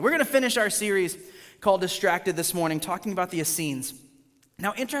We're going to finish our series called Distracted this morning, talking about the Essenes.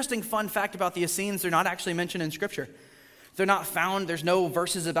 Now, interesting fun fact about the Essenes, they're not actually mentioned in Scripture. They're not found, there's no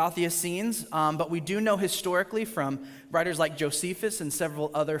verses about the Essenes, but we do know historically from writers like Josephus and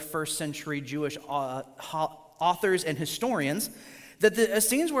several other first century Jewish authors and historians that the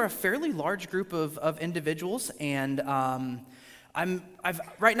Essenes were a fairly large group of individuals, and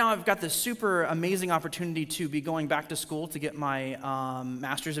right now I've got this super amazing opportunity to be going back to school to get my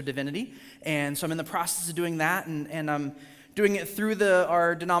Master's of Divinity, and so I'm in the process of doing that, and I'm doing it through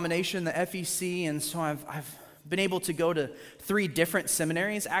our denomination, the FEC, and so I've been able to go to 3 different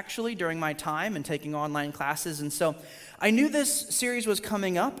seminaries actually during my time and taking online classes, and so I knew this series was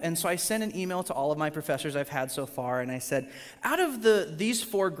coming up, and so I sent an email to all of my professors I've had so far, and I said, out of these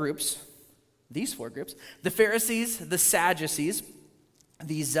four groups, the Pharisees, the Sadducees,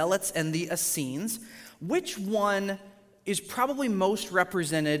 the Zealots, and the Essenes, which one is probably most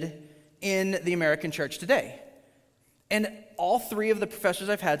represented in the American church today? And all 3 of the professors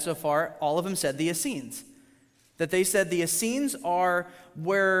I've had so far, all of them said the Essenes. That they said the Essenes are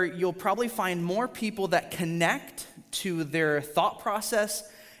where you'll probably find more people that connect to their thought process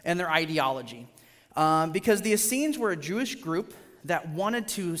and their ideology. Because the Essenes were a Jewish group that wanted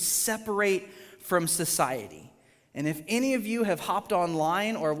to separate from society. And if any of you have hopped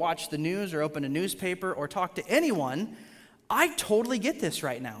online or watched the news or opened a newspaper or talked to anyone, I totally get this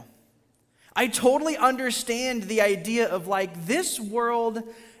right now. I totally understand the idea of this world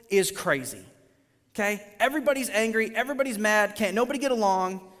is crazy. Okay? Everybody's angry, everybody's mad, can't nobody get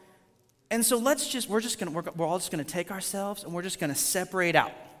along. And so we're all just gonna take ourselves and we're just gonna separate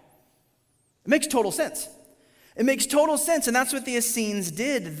out. It makes total sense. It makes total sense, and that's what the Essenes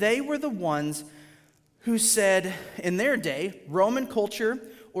did. They were the ones who said in their day, Roman culture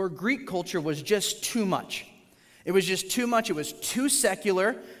or Greek culture was just too much. It was just too much. It was too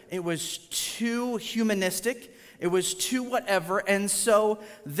secular. It was too humanistic. It was too whatever, and so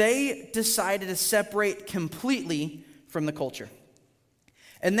they decided to separate completely from the culture.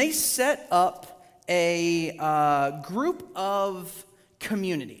 And they set up a group of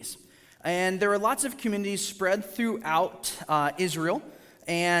communities. And there were lots of communities spread throughout Israel,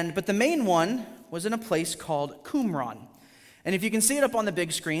 but the main one was in a place called Qumran. And if you can see it up on the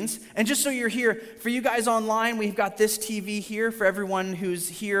big screens, and just so you're here, for you guys online, we've got this TV here. For everyone who's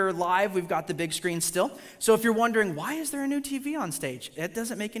here live, we've got the big screen still. So if you're wondering, why is there a new TV on stage? It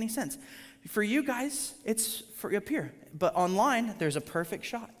doesn't make any sense. For you guys, it's up here. But online, there's a perfect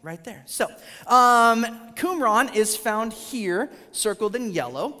shot right there. So Qumran is found here, circled in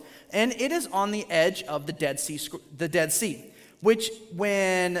yellow, and it is on the edge of the Dead Sea. Which,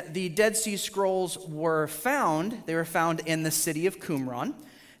 when the Dead Sea Scrolls were found, they were found in the city of Qumran,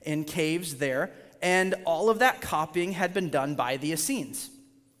 in caves there, and all of that copying had been done by the Essenes.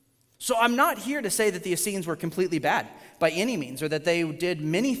 So I'm not here to say that the Essenes were completely bad by any means, or that they did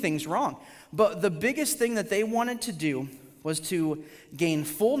many things wrong, but the biggest thing that they wanted to do was to gain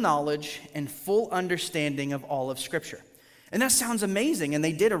full knowledge and full understanding of all of Scripture. And that sounds amazing, and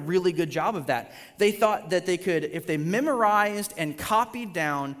they did a really good job of that. They thought that they could, if they memorized and copied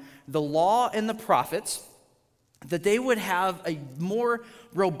down the law and the prophets, that they would have a more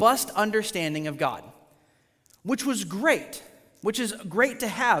robust understanding of God, which is great to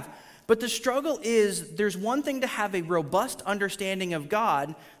have. But the struggle is there's one thing to have a robust understanding of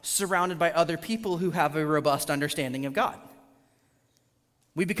God surrounded by other people who have a robust understanding of God.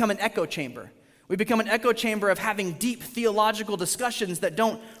 We become an echo chamber. We become an echo chamber of having deep theological discussions that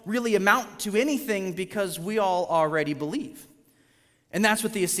don't really amount to anything because we all already believe. And that's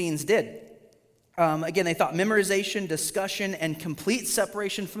what the Essenes did. Again, they thought memorization, discussion, and complete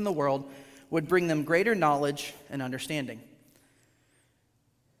separation from the world would bring them greater knowledge and understanding.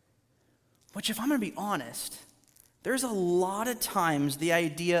 Which, if I'm going to be honest, there's a lot of times the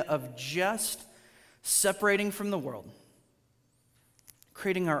idea of just separating from the world,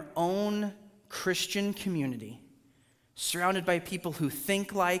 creating our own Christian community, surrounded by people who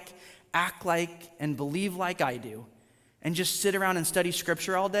think like, act like, and believe like I do, and just sit around and study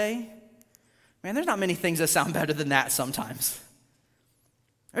Scripture all day, man, there's not many things that sound better than that sometimes.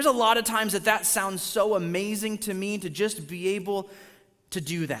 There's a lot of times that sounds so amazing to me to just be able to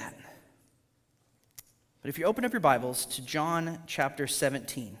do that. But if you open up your Bibles to John chapter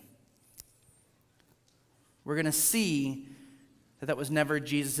 17, we're going to see that was never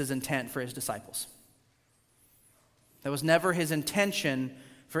Jesus' intent for his disciples. That was never his intention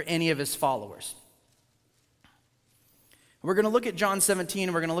for any of his followers. We're going to look at John 17,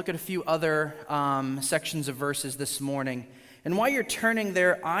 and we're going to look at a few other sections of verses this morning. And while you're turning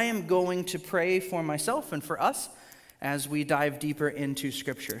there, I am going to pray for myself and for us, as we dive deeper into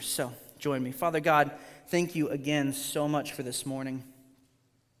Scripture. So join me. Father God, thank you again so much for this morning.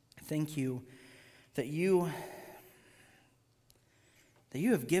 Thank you that you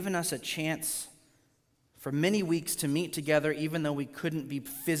have given us a chance for many weeks to meet together even though we couldn't be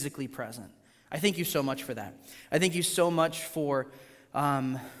physically present. I thank you so much for that. I thank you so much for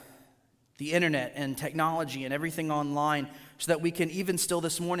the internet and technology and everything online so that we can even still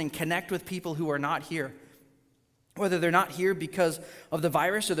this morning connect with people who are not here. Whether they're not here because of the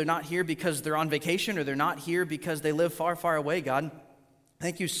virus, or they're not here because they're on vacation, or they're not here because they live far, far away, God.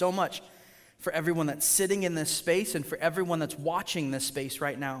 Thank you so much for everyone that's sitting in this space and for everyone that's watching this space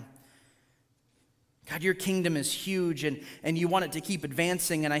right now. God, your kingdom is huge and you want it to keep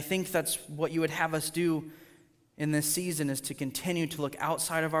advancing, and I think that's what you would have us do in this season, is to continue to look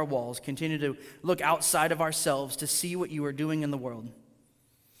outside of our walls, continue to look outside of ourselves to see what you are doing in the world.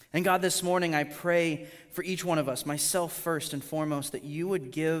 And God, this morning I pray for each one of us, myself first and foremost, that you would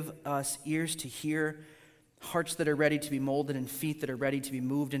give us ears to hear, hearts that are ready to be molded, and feet that are ready to be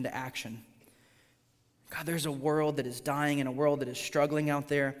moved into action. God, there's a world that is dying and a world that is struggling out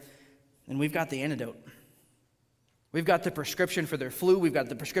there, and we've got the antidote. We've got the prescription for their flu. We've got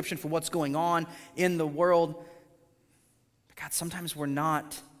the prescription for what's going on in the world. But God, sometimes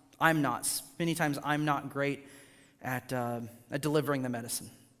many times I'm not great at delivering the medicine.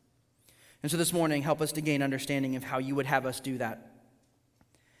 And so this morning, help us to gain understanding of how you would have us do that.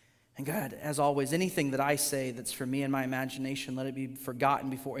 And God, as always, anything that I say that's for me and my imagination, let it be forgotten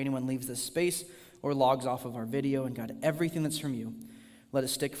before anyone leaves this space or logs off of our video. And God, everything that's from you, let it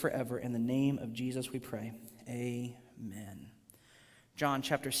stick forever. In the name of Jesus we pray. Amen. John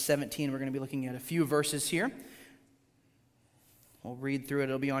chapter 17, we're going to be looking at a few verses here. We'll read through it.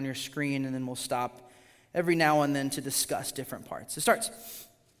 It'll be on your screen, and then we'll stop every now and then to discuss different parts. It starts,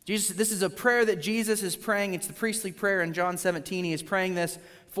 this is a prayer that Jesus is praying. It's the priestly prayer in John 17. He is praying this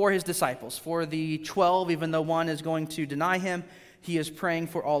for his disciples, for the 12, even though one is going to deny him. He is praying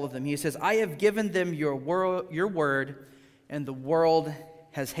for all of them. He says, I have given them your word, and the world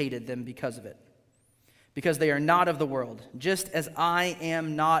has hated them because of it. Because they are not of the world, just as I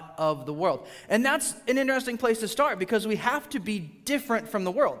am not of the world. And that's an interesting place to start, because we have to be different from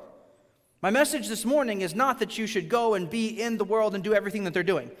the world. My message this morning is not that you should go and be in the world and do everything that they're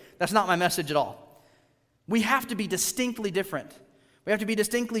doing. That's not my message at all. We have to be distinctly different. We have to be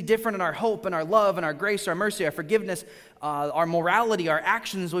distinctly different in our hope and our love and our grace, our mercy, our forgiveness, our morality, our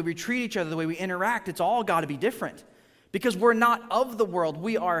actions, the way we treat each other, the way we interact. It's all got to be different. Because we're not of the world.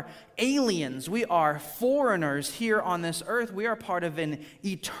 We are aliens. We are foreigners here on this earth. We are part of an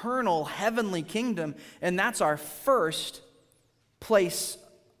eternal heavenly kingdom. And that's our first place.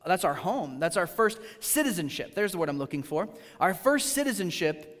 That's our home. That's our first citizenship. There's the word I'm looking for. Our first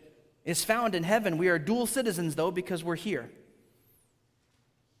citizenship is found in heaven. We are dual citizens, though, because we're here.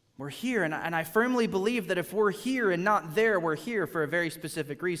 We're here, and I firmly believe that if we're here and not there, we're here for a very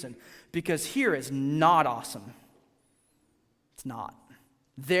specific reason. Because here is not awesome. It's not.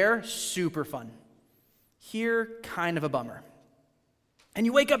 There, super fun. Here, kind of a bummer. And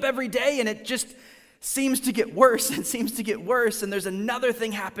you wake up every day and it just seems to get worse and seems to get worse, and there's another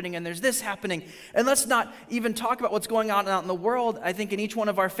thing happening and there's this happening. And let's not even talk about what's going on out in the world. I think in each one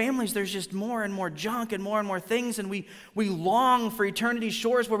of our families there's just more and more junk and more things, and we long for eternity's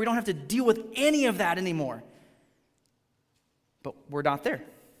shores where we don't have to deal with any of that anymore. But we're not there.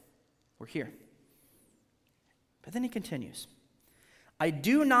 We're here. But then he continues. I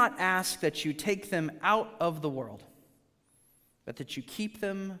do not ask that you take them out of the world, but that you keep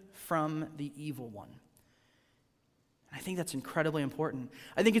them from the evil one. And I think that's incredibly important.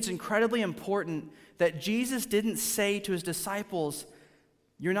 I think it's incredibly important that Jesus didn't say to his disciples,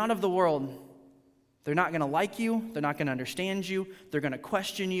 you're not of the world. They're not going to like you. They're not going to understand you. They're going to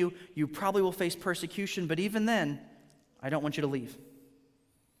question you. You probably will face persecution, but even then, I don't want you to leave.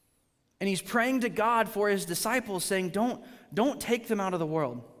 And he's praying to God for his disciples, saying, don't take them out of the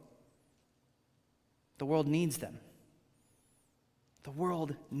world. The world needs them. The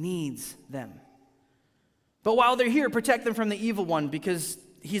world needs them. But while they're here, protect them from the evil one, because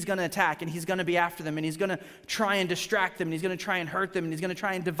he's going to attack and he's going to be after them and he's going to try and distract them and he's going to try and hurt them and he's going to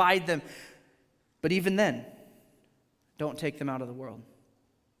try and divide them. But even then, don't take them out of the world.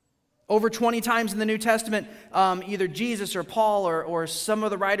 Over 20 times in the New Testament, either Jesus or Paul or some of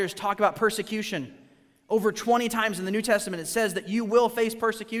the writers talk about persecution. Over 20 times in the New Testament, it says that you will face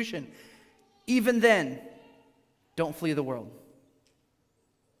persecution. Even then, don't flee the world.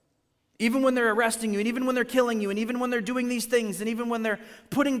 Even when they're arresting you, and even when they're killing you, and even when they're doing these things, and even when they're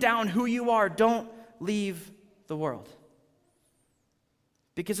putting down who you are, don't leave the world.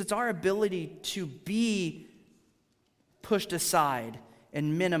 Because it's our ability to be pushed aside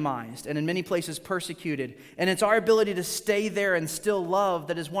and minimized, and in many places persecuted. And it's our ability to stay there and still love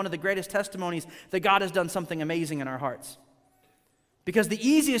that is one of the greatest testimonies that God has done something amazing in our hearts. Because the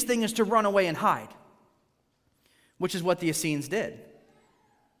easiest thing is to run away and hide, which is what the Essenes did.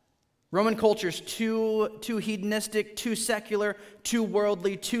 Roman culture is too hedonistic, too secular, too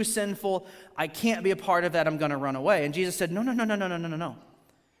worldly, too sinful. I can't be a part of that. I'm going to run away. And Jesus said, no.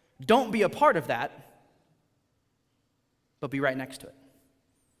 Don't be a part of that, but be right next to it.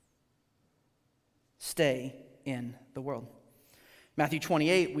 Stay in the world. Matthew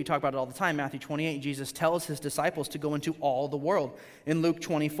 28, we talk about it all the time. Matthew 28, Jesus tells his disciples to go into all the world. In Luke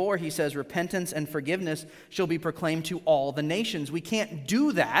 24, he says, repentance and forgiveness shall be proclaimed to all the nations. We can't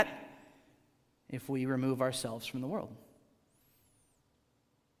do that if we remove ourselves from the world.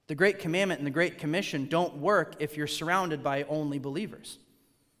 The Great Commandment and the Great Commission don't work if you're surrounded by only believers.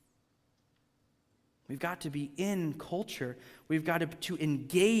 We've got to be in culture. We've got to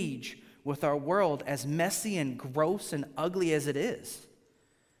engage with our world, as messy and gross and ugly as it is.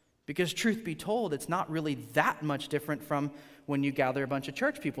 Because truth be told, it's not really that much different from when you gather a bunch of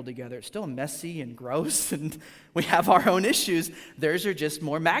church people together. It's still messy and gross, and we have our own issues. Theirs are just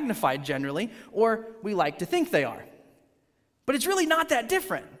more magnified generally, or we like to think they are. But it's really not that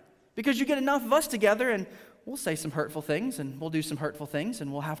different, because you get enough of us together and we'll say some hurtful things, and we'll do some hurtful things,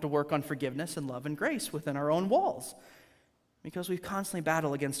 and we'll have to work on forgiveness and love and grace within our own walls, because we constantly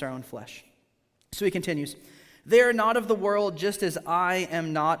battle against our own flesh. So he continues, they are not of the world, just as I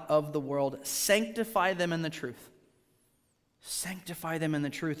am not of the world. Sanctify them in the truth. Sanctify them in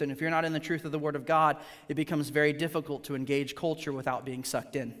the truth. And if you're not in the truth of the Word of God, it becomes very difficult to engage culture without being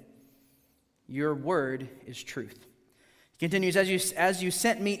sucked in. Your word is truth. He continues, as you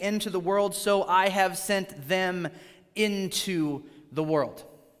sent me into the world, so I have sent them into the world.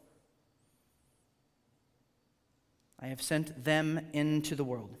 I have sent them into the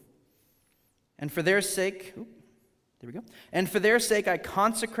world. And for their sake, and for their sake I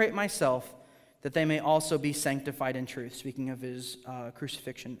consecrate myself, that they may also be sanctified in truth. Speaking of his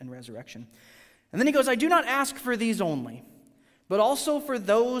crucifixion and resurrection. And then he goes, I do not ask for these only, but also for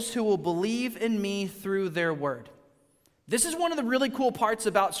those who will believe in me through their word. This is one of the really cool parts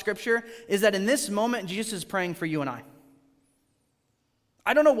about Scripture, is that in this moment, Jesus is praying for you and I.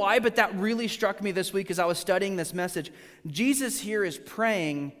 I don't know why, but that really struck me this week as I was studying this message. Jesus here is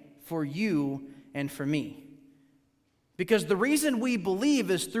praying for you and for me. Because the reason we believe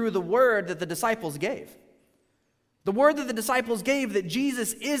is through the word that the disciples gave. The word that the disciples gave that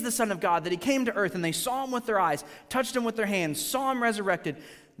Jesus is the Son of God, that he came to earth and they saw him with their eyes, touched him with their hands, saw him resurrected.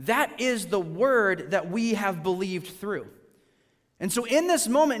 That is the word that we have believed through. And so in this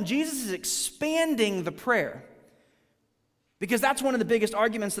moment, Jesus is expanding the prayer. Because that's one of the biggest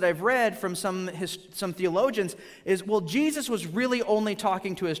arguments that I've read from some theologians is, well, Jesus was really only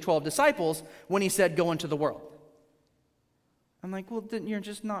talking to his 12 disciples when he said, go into the world. I'm like, well, then you're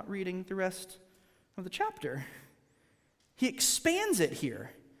just not reading the rest of the chapter. He expands it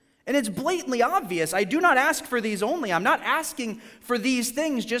here. And it's blatantly obvious. I do not ask for these only. I'm not asking for these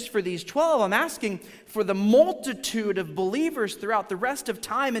things just for these 12. I'm asking for the multitude of believers throughout the rest of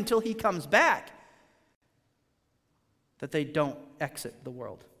time until he comes back, that they don't exit the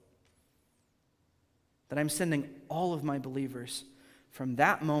world. That I'm sending all of my believers from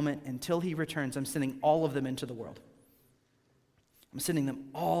that moment until he returns. I'm sending all of them into the world. I'm sending them,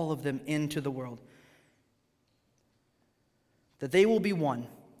 all of them, into the world. That they will be one.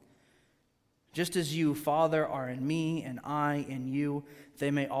 Just as you, Father, are in me and I in you, they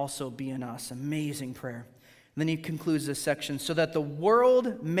may also be in us. Amazing prayer. And then he concludes this section, so that the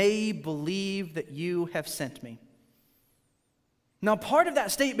world may believe that you have sent me. Now, part of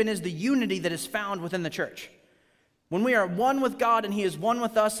that statement is the unity that is found within the church. When we are one with God and he is one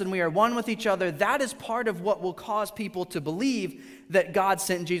with us and we are one with each other, that is part of what will cause people to believe that God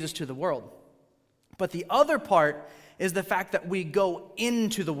sent Jesus to the world. But the other part is the fact that we go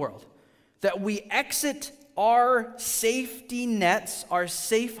into the world, that we exit our safety nets, our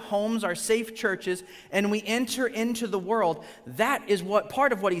safe homes, our safe churches, and we enter into the world. That is what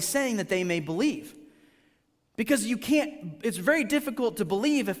part of what he's saying, that they may believe. Because it's very difficult to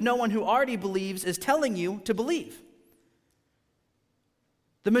believe if no one who already believes is telling you to believe.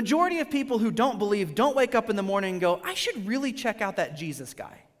 The majority of people who don't believe don't wake up in the morning and go, I should really check out that Jesus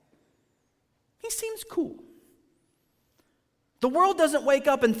guy. He seems cool. The world doesn't wake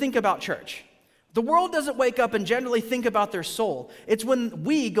up and think about church. The world doesn't wake up and generally think about their soul. It's when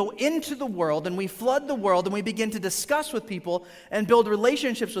we go into the world and we flood the world and we begin to discuss with people and build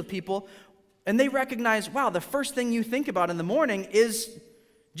relationships with people, and they recognize, wow, the first thing you think about in the morning is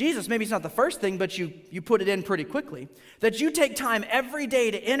Jesus, maybe it's not the first thing, but you put it in pretty quickly. That you take time every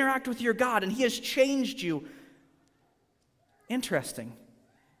day to interact with your God, and he has changed you. Interesting.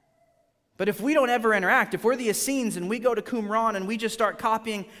 But if we don't ever interact, if we're the Essenes and we go to Qumran and we just start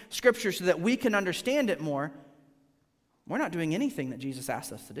copying Scripture so that we can understand it more, we're not doing anything that Jesus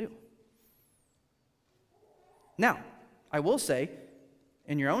asked us to do. Now, I will say,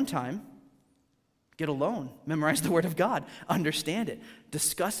 in your own time, get alone, memorize the Word of God, understand it,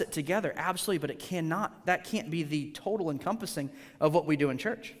 discuss it together, absolutely, but that can't be the total encompassing of what we do in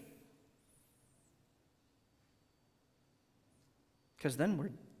church. Because then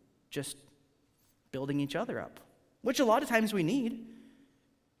we're just building each other up, which a lot of times we need.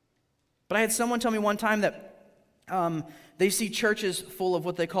 But I had someone tell me one time that they see churches full of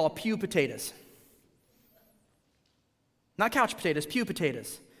what they call pew potatoes. Not couch potatoes, pew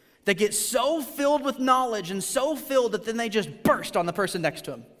potatoes. That get so filled with knowledge and so filled that then they just burst on the person next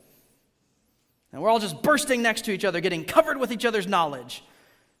to them. And we're all just bursting next to each other, getting covered with each other's knowledge.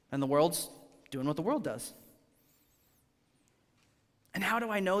 And the world's doing what the world does. And how do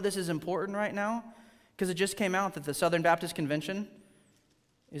I know this is important right now? Because it just came out that the Southern Baptist Convention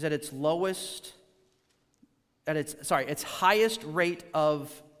is at its its highest rate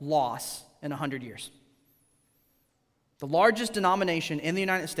of loss in 100 years. The largest denomination in the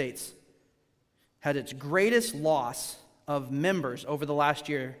United States had its greatest loss of members over the last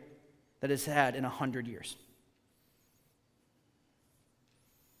year that it's had in 100 years.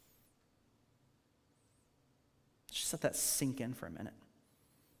 Just let that sink in for a minute.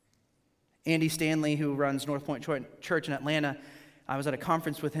 Andy Stanley, who runs North Point Church in Atlanta, I was at a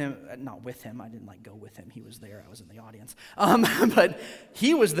conference with him, not with him, I didn't go with him, he was there, I was in the audience. But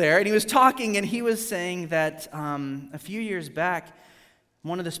he was there, and he was talking, and he was saying that a few years back,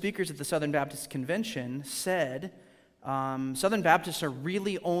 one of the speakers at the Southern Baptist Convention said, Southern Baptists are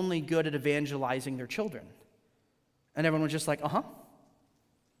really only good at evangelizing their children. And everyone was just like, uh-huh.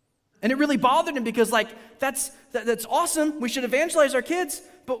 And it really bothered him because, that's awesome, we should evangelize our kids,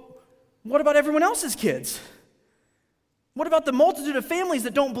 but what about everyone else's kids? What about the multitude of families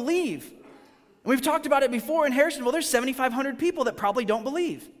that don't believe? And we've talked about it before in Harrisonville. There's 7,500 people that probably don't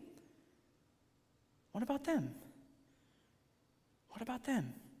believe. What about them? What about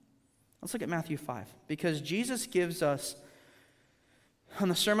them? Let's look at Matthew 5. Because Jesus gives us, on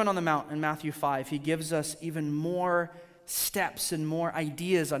the Sermon on the Mount in Matthew 5, he gives us even more steps and more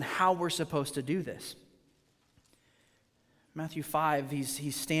ideas on how we're supposed to do this. Matthew 5,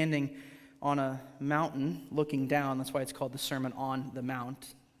 he's standing on a mountain looking down. That's why it's called the Sermon on the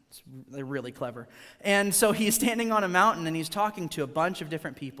Mount. They're really clever. And so he's standing on a mountain and he's talking to a bunch of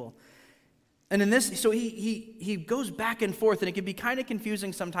different people. And in this, so he goes back and forth, and it can be kind of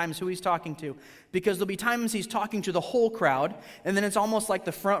confusing sometimes who he's talking to, because there'll be times he's talking to the whole crowd, and then it's almost like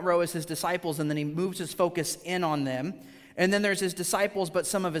the front row is his disciples, and then he moves his focus in on them. And then there's his disciples, but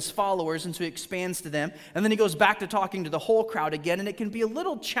some of his followers, and so he expands to them. And then he goes back to talking to the whole crowd again, and it can be a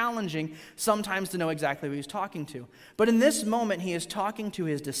little challenging sometimes to know exactly who he's talking to. But in this moment, he is talking to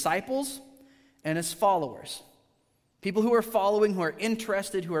his disciples and his followers. People who are following, who are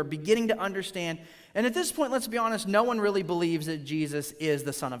interested, who are beginning to understand. And at this point, let's be honest, no one really believes that Jesus is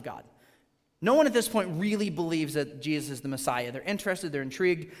the Son of God. No one at this point really believes that Jesus is the Messiah. They're interested, they're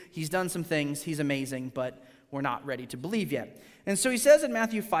intrigued. He's done some things, he's amazing, but we're not ready to believe yet. And so he says in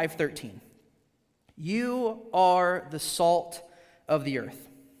Matthew 5:13, "You are the salt of the earth.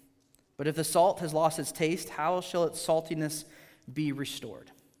 But if the salt has lost its taste, how shall its saltiness be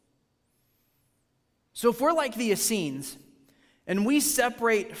restored?" So if we're like the Essenes, and we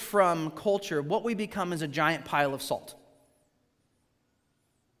separate from culture, what we become is a giant pile of salt.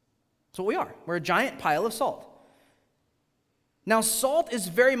 That's what we are. We're a giant pile of salt. Now, salt is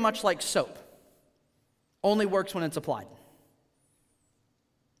very much like soap. Only works when it's applied.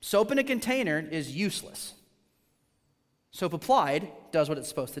 Soap in a container is useless. Soap applied does what it's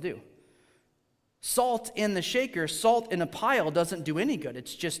supposed to do. Salt in the shaker, salt in a pile doesn't do any good.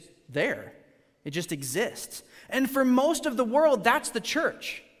 It's just there. It just exists. And for most of the world, that's the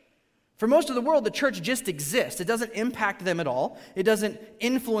church. For most of the world, the church just exists. It doesn't impact them at all. It doesn't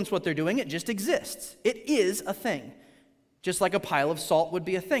influence what they're doing. It just exists. It is a thing. Just like a pile of salt would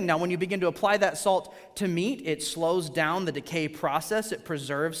be a thing. Now, when you begin to apply that salt to meat, it slows down the decay process. It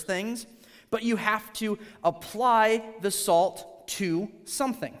preserves things. But you have to apply the salt to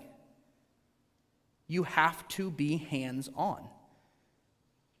something. You have to be hands-on.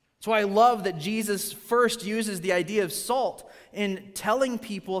 So I love that Jesus first uses the idea of salt in telling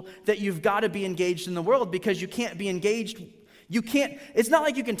people that you've got to be engaged in the world, because you can't be engaged. It's not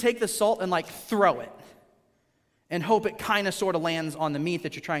like you can take the salt and throw it. and hope it kind of sort of lands on the meat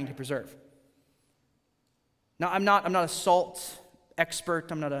that you're trying to preserve. Now, I'm not a salt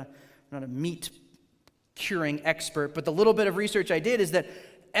expert. I'm not a meat curing expert, but the little bit of research I did is that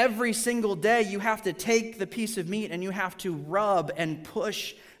every single day you have to take the piece of meat and you have to rub and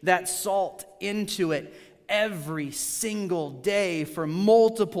push that salt into it every single day for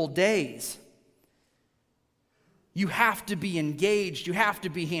multiple days. You have to be engaged. You have to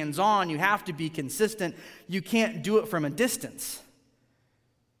be hands-on. You have to be consistent. You can't do it from a distance.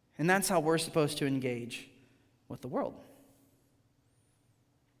 And that's how we're supposed to engage with the world.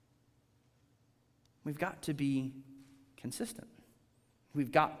 We've got to be consistent.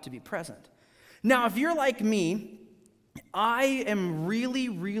 We've got to be present. Now, if you're like me, I am really,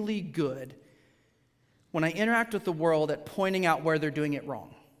 really good when I interact with the world at pointing out where they're doing it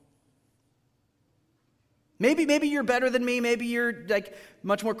wrong. Maybe you're better than me. Maybe you're like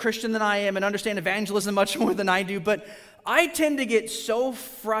much more Christian than I am and understand evangelism much more than I do. But I tend to get so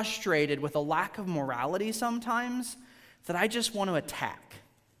frustrated with a lack of morality sometimes that I just want to attack.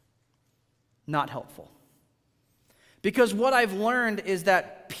 Not helpful. Because what I've learned is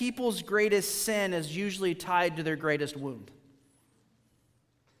that people's greatest sin is usually tied to their greatest wound.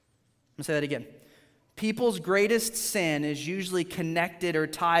 I'm going to say that again. People's greatest sin is usually connected or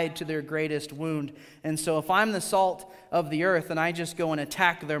tied to their greatest wound. And so if I'm the salt of the earth and I just go and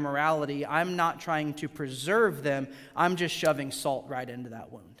attack their morality, I'm not trying to preserve them. I'm just shoving salt right into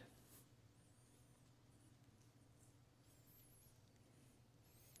that wound.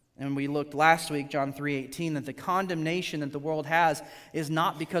 And we looked last week, John 3:18, that the condemnation that the world has is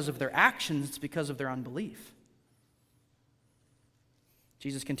not because of their actions, it's because of their unbelief.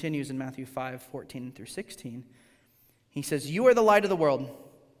 Jesus continues in Matthew 5:14 through 16. He says, "You are the light of the world.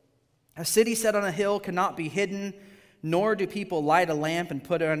 A city set on a hill cannot be hidden, nor do people light a lamp and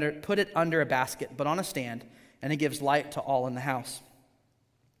put it under a basket, but on a stand, and it gives light to all in the house.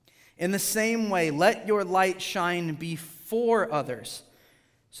 In the same way, let your light shine before others,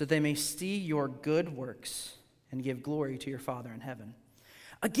 so they may see your good works and give glory to your Father in heaven."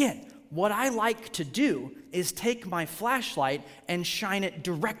 Again, what I like to do is take my flashlight and shine it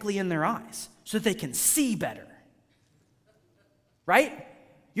directly in their eyes so that they can see better. Right?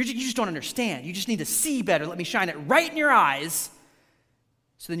 You just don't understand. You just need to see better. Let me shine it right in your eyes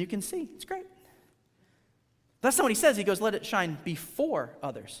so then you can see. It's great. That's not what he says. He goes, let it shine before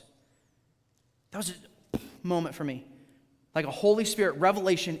others. That was a moment for me. Like a Holy Spirit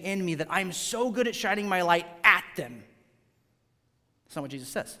revelation in me that I'm so good at shining my light at them. That's not what Jesus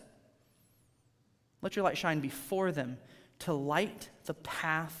says. Let your light shine before them to light the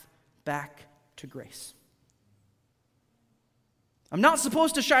path back to grace. I'm not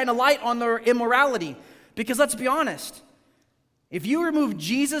supposed to shine a light on their immorality because let's be honest, if you remove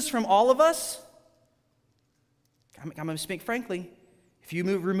Jesus from all of us, I'm going to speak frankly, if you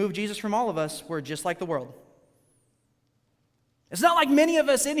remove Jesus from all of us, we're just like the world. It's not like many of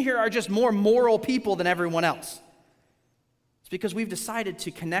us in here are just more moral people than everyone else. It's because we've decided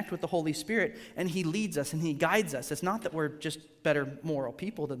to connect with the Holy Spirit and He leads us and He guides us. It's not that we're just better moral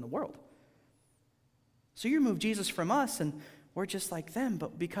people than the world. So you remove Jesus from us and we're just like them,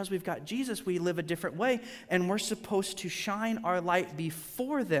 but because we've got Jesus, we live a different way and we're supposed to shine our light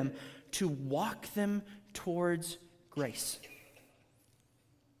before them to walk them towards grace.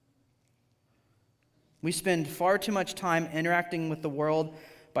 We spend far too much time interacting with the world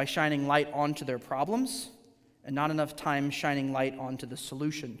by shining light onto their problems and not enough time shining light onto the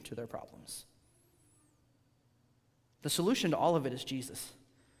solution to their problems. The solution to all of it is Jesus.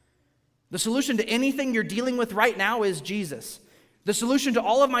 The solution to anything you're dealing with right now is Jesus. The solution to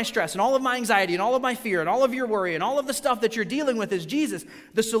all of my stress and all of my anxiety and all of my fear and all of your worry and all of the stuff that you're dealing with is Jesus.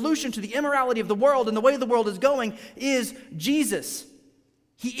 The solution to the immorality of the world and the way the world is going is Jesus.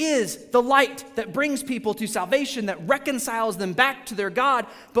 He is the light that brings people to salvation, that reconciles them back to their God.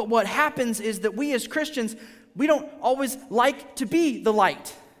 But what happens is that we as Christians, we don't always like to be the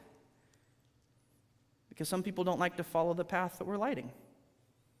light. Because some people don't like to follow the path that we're lighting.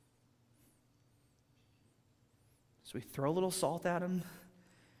 So we throw a little salt at them,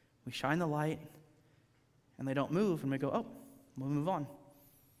 we shine the light, and they don't move, and we go, oh, we'll move on.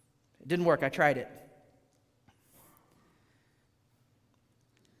 It didn't work, I tried it.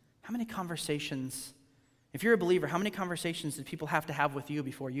 How many conversations, if you're a believer, how many conversations did people have to have with you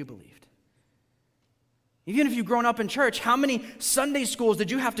before you believed? Even if you've grown up in church, how many Sunday schools did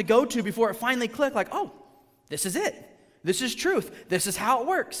you have to go to before it finally clicked? Like, oh, this is it. This is truth. This is how it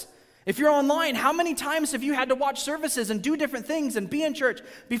works. If you're online, how many times have you had to watch services and do different things and be in church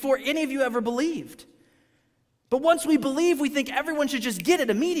before any of you ever believed? But once we believe, we think everyone should just get it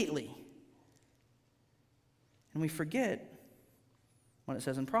immediately. And we forget what it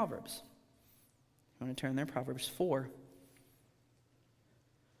says in Proverbs. You want to turn there, Proverbs 4.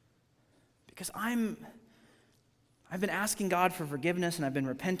 Because I've been asking God for forgiveness, and I've been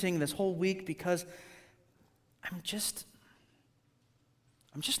repenting this whole week because I'm just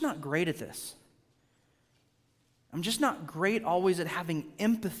not great at this. I'm just not great always at having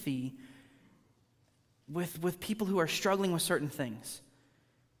empathy with people who are struggling with certain things.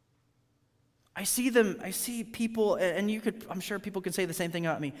 I see people, and I'm sure people can say the same thing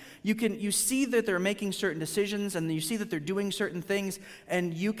about me. You see that they're making certain decisions, and you see that they're doing certain things,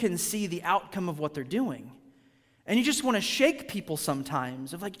 and you can see the outcome of what they're doing. And you just want to shake people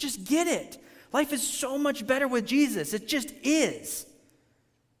sometimes, of like, just get it. Life is so much better with Jesus. It just is.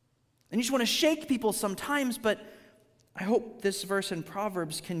 And you just want to shake people sometimes, but I hope this verse in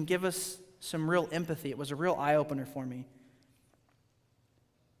Proverbs can give us some real empathy. It was a real eye-opener for me.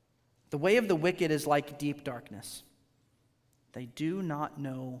 The way of the wicked is like deep darkness. They do not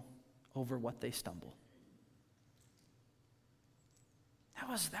know over what they stumble. That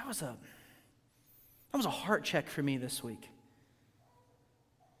was a heart check for me this week.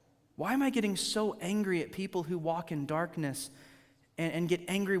 Why am I getting so angry at people who walk in darkness and get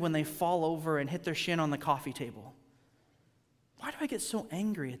angry when they fall over and hit their shin on the coffee table? Why do I get so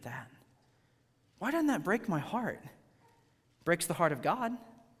angry at that? Why doesn't that break my heart? It breaks the heart of God.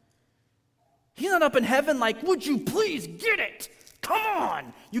 He's not up in heaven like, would you please get it? Come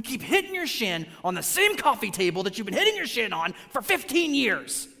on. You keep hitting your shin on the same coffee table that you've been hitting your shin on for 15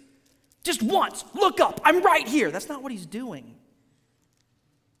 years. Just once, look up. I'm right here. That's not what he's doing.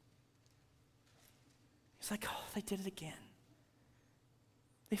 He's like, oh, they did it again.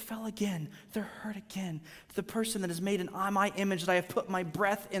 They fell again. They're hurt again. The person that is made in my image, that I have put my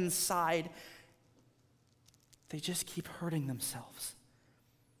breath inside, they just keep hurting themselves.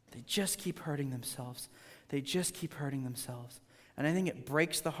 They just keep hurting themselves. They just keep hurting themselves. And I think it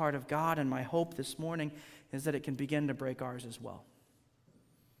breaks the heart of God, and my hope this morning is that it can begin to break ours as well.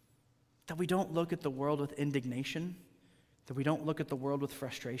 That we don't look at the world with indignation, that we don't look at the world with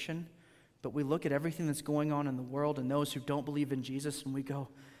frustration, but we look at everything that's going on in the world and those who don't believe in Jesus, and we go,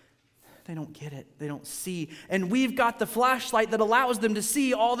 they don't get it. They don't see. And we've got the flashlight that allows them to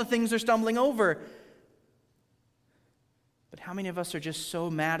see all the things they're stumbling over. But how many of us are just so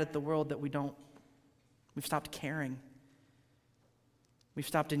mad at the world that we've stopped caring? We've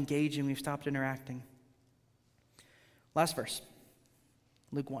stopped engaging. We've stopped interacting. Last verse,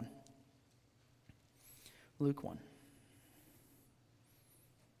 Luke 1. Luke 1.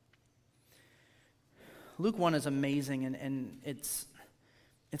 Luke 1 is amazing, and it's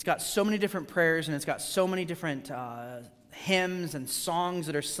got so many different prayers, and it's got so many different hymns and songs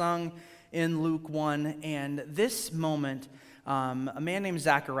that are sung in Luke 1. And this moment, a man named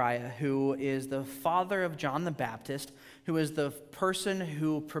Zechariah, who is the father of John the Baptist, who is the person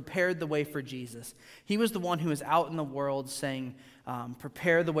who prepared the way for Jesus. He was the one who was out in the world saying,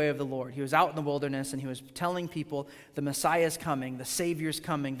 prepare the way of the Lord. He was out in the wilderness, and he was telling people the Messiah is coming, the Savior is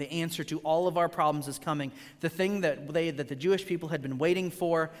coming, the answer to all of our problems is coming. The thing that the Jewish people had been waiting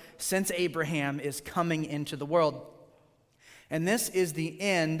for since Abraham is coming into the world. And this is the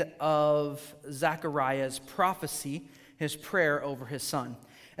end of Zechariah's prophecy, his prayer over his son.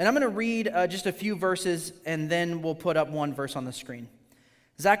 And I'm going to read just a few verses, and then we'll put up one verse on the screen.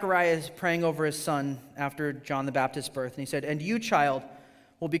 Zechariah is praying over his son after John the Baptist's birth, and he said, "And you, child,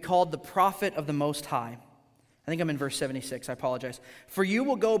 will be called the prophet of the Most High." I think I'm in verse 76, I apologize. "For you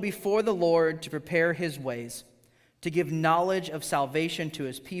will go before the Lord to prepare his ways, to give knowledge of salvation to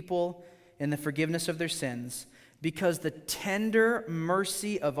his people and the forgiveness of their sins, because the tender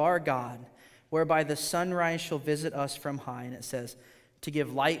mercy of our God, whereby the sunrise shall visit us from high," and it says, "to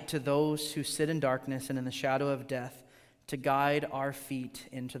give light to those who sit in darkness and in the shadow of death, to guide our feet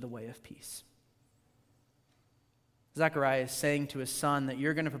into the way of peace." Zechariah is saying to his son that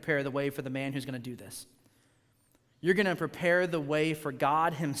you're going to prepare the way for the man who's going to do this. You're going to prepare the way for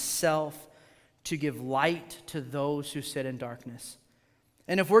God himself to give light to those who sit in darkness.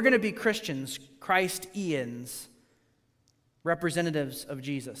 And if we're going to be Christians, Christians, representatives of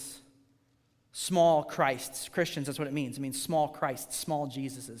Jesus, small Christs, Christians, that's what it means. It means small Christs, small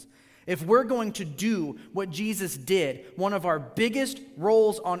Jesuses. If we're going to do what Jesus did, one of our biggest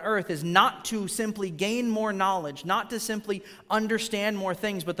roles on earth is not to simply gain more knowledge, not to simply understand more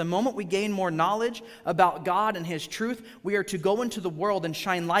things, but the moment we gain more knowledge about God and his truth, we are to go into the world and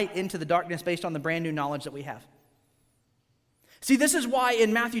shine light into the darkness based on the brand new knowledge that we have. See, this is why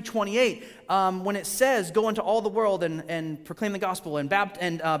in Matthew 28, when it says, go into all the world and proclaim the gospel and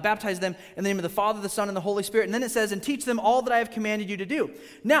baptize them in the name of the Father, the Son, and the Holy Spirit. And then it says, and teach them all that I have commanded you to do.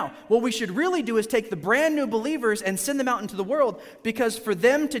 Now, what we should really do is take the brand new believers and send them out into the world, because for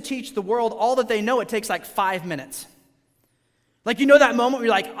them to teach the world all that they know, it takes like 5 minutes. Like, you know that moment where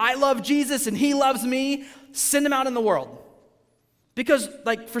you're like, I love Jesus and he loves me, send them out in the world. Because,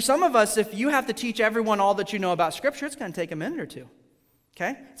 like, for some of us, if you have to teach everyone all that you know about Scripture, it's going to take a minute or two,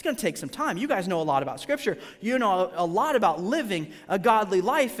 okay? It's going to take some time. You guys know a lot about Scripture. You know a lot about living a godly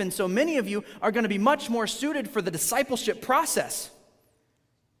life, and so many of you are going to be much more suited for the discipleship process.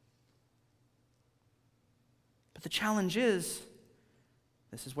 But the challenge is,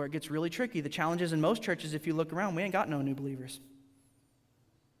 this is where it gets really tricky. The challenge is in most churches, if you look around, we ain't got no new believers.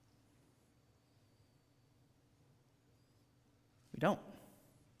 Don't.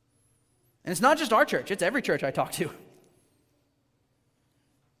 And it's not just our church, it's every church I talk to.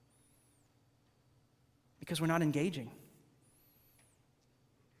 Because we're not engaging.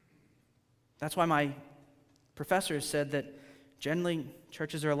 That's why my professors said that generally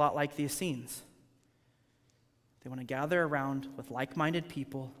churches are a lot like the Essenes. They want to gather around with like-minded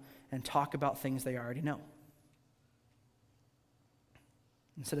people and talk about things they already know.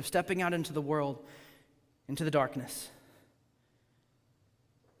 Instead of stepping out into the world, into the darkness,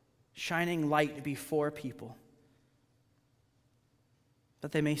 shining light before people,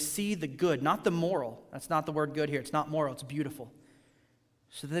 that they may see the good, not the moral. That's not the word good here. It's not moral, it's beautiful.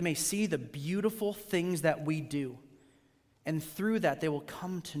 So that they may see the beautiful things that we do. And through that, they will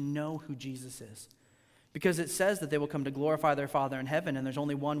come to know who Jesus is. Because it says that they will come to glorify their Father in heaven, and there's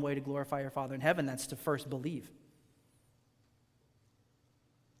only one way to glorify your Father in heaven, that's to first believe.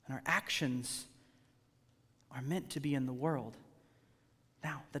 And our actions are meant to be in the world.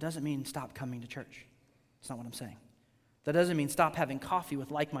 Now, that doesn't mean stop coming to church. That's not what I'm saying. That doesn't mean stop having coffee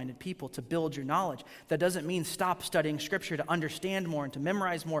with like-minded people to build your knowledge. That doesn't mean stop studying Scripture to understand more and to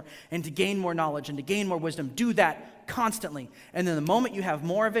memorize more and to gain more knowledge and to gain more wisdom. Do that constantly. And then the moment you have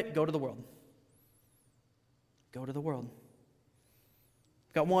more of it, go to the world. Go to the world.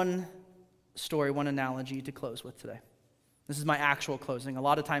 I've got one story, one analogy to close with today. This is my actual closing. A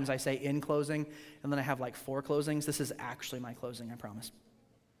lot of times I say in closing, and then I have like 4 closings. This is actually my closing, I promise.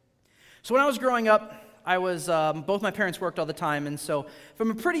 So when I was growing up, I was, both my parents worked all the time, and so from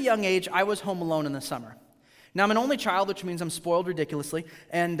a pretty young age, I was home alone in the summer. Now, I'm an only child, which means I'm spoiled ridiculously,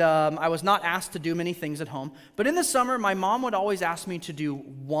 and I was not asked to do many things at home. But in the summer, my mom would always ask me to do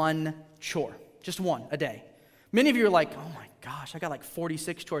one chore, just one a day. Many of you are like, oh my gosh, I got like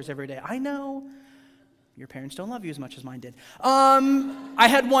 46 chores every day. I know. Your parents don't love you as much as mine did. I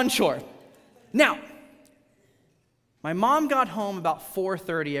had one chore. Now, my mom got home about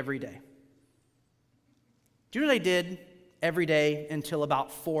 4:30 every day. Do you know what I did every day until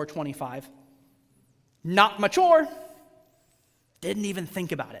about 4:25? Not my chore. Didn't even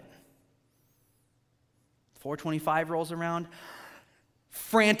think about it. 4:25 rolls around,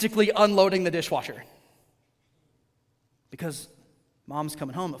 frantically unloading the dishwasher. Because mom's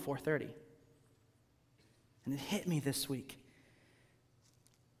coming home at 4:30. And it hit me this week.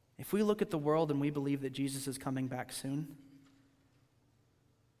 If we look at the world and we believe that Jesus is coming back soon,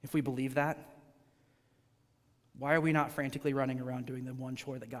 if we believe that, why are we not frantically running around doing the one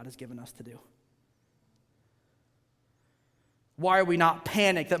chore that God has given us to do? Why are we not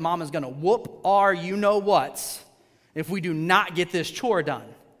panicked that mom is going to whoop our you-know-whats if we do not get this chore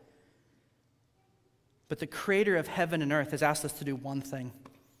done? But the creator of heaven and earth has asked us to do one thing.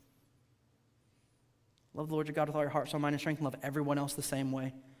 Love the Lord your God with all your heart, soul, mind, and strength, and love everyone else the same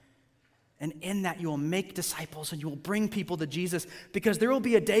way. And in that you will make disciples and you will bring people to Jesus, because there will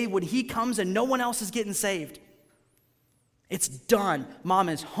be a day when he comes and no one else is getting saved. It's done. Mom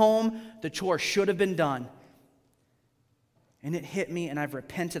is home. The chore should have been done. And it hit me, and I've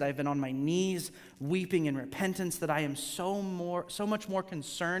repented. I've been on my knees weeping in repentance that I am so much more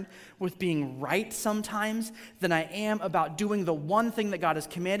concerned with being right sometimes than I am about doing the one thing that God has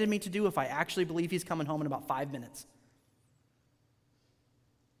commanded me to do if I actually believe he's coming home in about 5 minutes.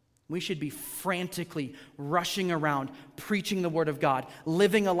 We should be frantically rushing around, preaching the Word of God,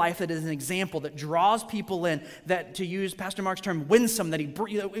 living a life that is an example, that draws people in, that, to use Pastor Mark's term, winsome, that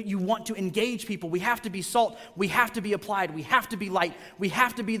you want to engage people. We have to be salt. We have to be applied. We have to be light. We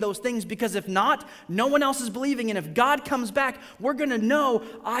have to be those things, because if not, no one else is believing. And if God comes back, we're going to know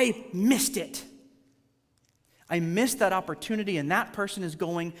I missed it. I missed that opportunity, and that person is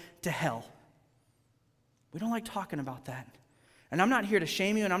going to hell. We don't like talking about that. And I'm not here to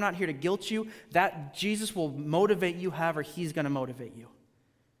shame you, and I'm not here to guilt you. That Jesus will motivate you however he's going to motivate you.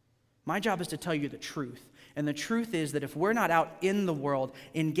 My job is to tell you the truth. And the truth is that if we're not out in the world,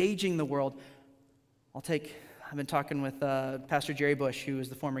 engaging the world, I've been talking with Pastor Jerry Bush, who is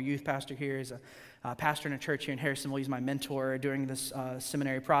the former youth pastor here. He's a pastor in a church here in Harrisonville. He's my mentor during this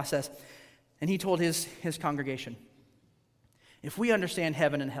seminary process. And he told his congregation, if we understand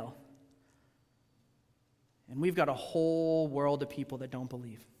heaven and hell, and we've got a whole world of people that don't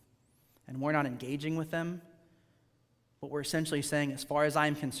believe, and we're not engaging with them, what we're essentially saying, as far as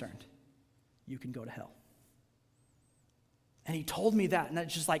I'm concerned, you can go to hell. And he told me that, and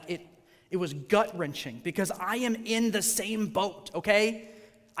it's just like, it was gut-wrenching, because I am in the same boat, okay?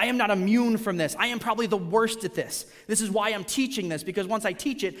 I am not immune from this. I am probably the worst at this. This is why I'm teaching this, because once I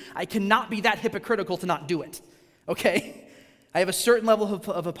teach it, I cannot be that hypocritical to not do it, okay? I have a certain level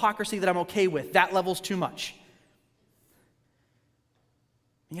of hypocrisy that I'm okay with. That level's too much.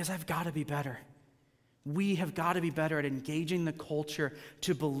 Because I've got to be better. We have got to be better at engaging the culture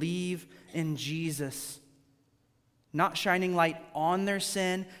to believe in Jesus. Not shining light on their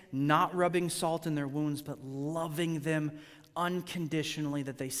sin, not rubbing salt in their wounds, but loving them unconditionally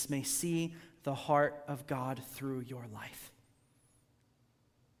that they may see the heart of God through your life.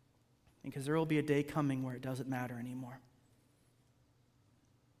 Because there will be a day coming where it doesn't matter anymore.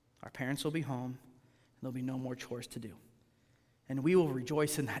 Our parents will be home, and there'll be no more chores to do. And we will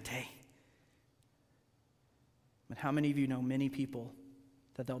rejoice in that day. But how many of you know many people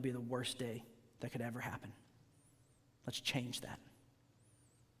that that'll be the worst day that could ever happen? Let's change that.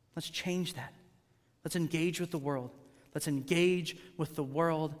 Let's change that. Let's engage with the world. Let's engage with the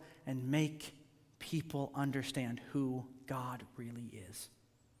world and make people understand who God really is.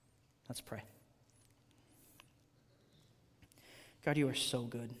 Let's pray. God, you are so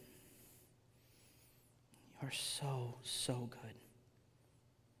good. You are so, so good.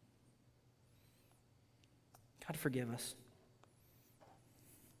 God, forgive us.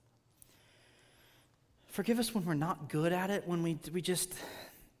 Forgive us when we're not good at it, when we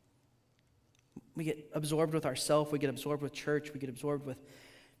get absorbed with ourselves, we get absorbed with church, we get absorbed with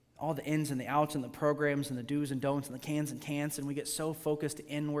all the ins and the outs and the programs and the do's and don'ts and the cans and can'ts, and we get so focused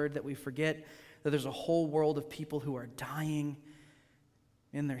inward that we forget that there's a whole world of people who are dying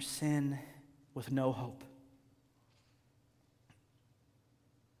in their sin with no hope.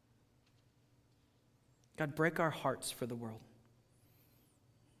 God, break our hearts for the world.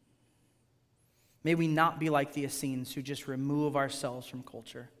 May we not be like the Essenes who just remove ourselves from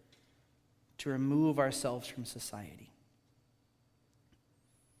culture, to remove ourselves from society.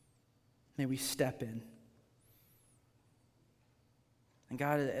 May we step in. And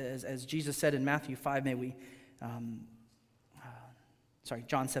God, as Jesus said in Matthew 5,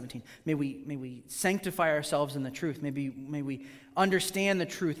 John 17, may we sanctify ourselves in the truth. May we understand the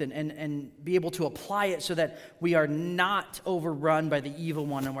truth and be able to apply it so that we are not overrun by the evil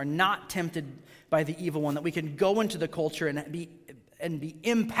one and we're not tempted by the evil one, that we can go into the culture and be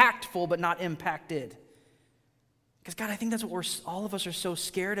impactful but not impacted. Because God, I think that's what all of us are so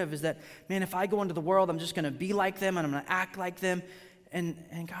scared of, is that, man, if I go into the world, I'm just going to be like them and I'm going to act like them. And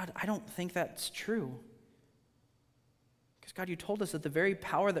God, I don't think that's true. Because God, you told us that the very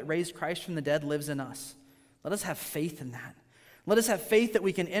power that raised Christ from the dead lives in us. Let us have faith in that. Let us have faith that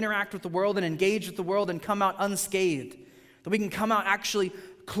we can interact with the world and engage with the world and come out unscathed. That we can come out actually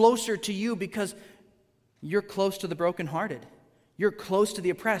closer to you because you're close to the brokenhearted. You're close to the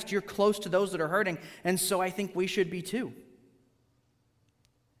oppressed. You're close to those that are hurting. And so I think we should be too.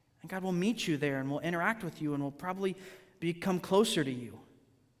 And God will meet you there and we'll interact with you and we'll probably become closer to you.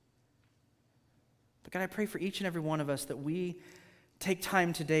 But God, I pray for each and every one of us that we take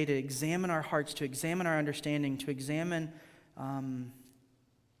time today to examine our hearts, to examine our understanding, to examine,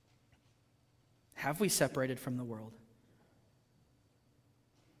 have we separated from the world?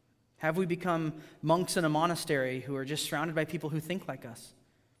 Have we become monks in a monastery who are just surrounded by people who think like us?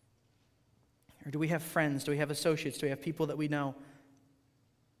 Or do we have friends? Do we have associates? Do we have people that we know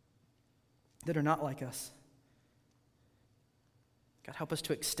that are not like us? God, help us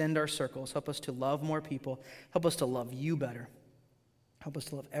to extend our circles. Help us to love more people. Help us to love you better. Help us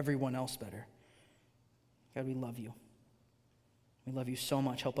to love everyone else better. God, we love you. We love you so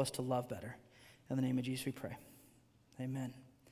much. Help us to love better. In the name of Jesus we pray. Amen.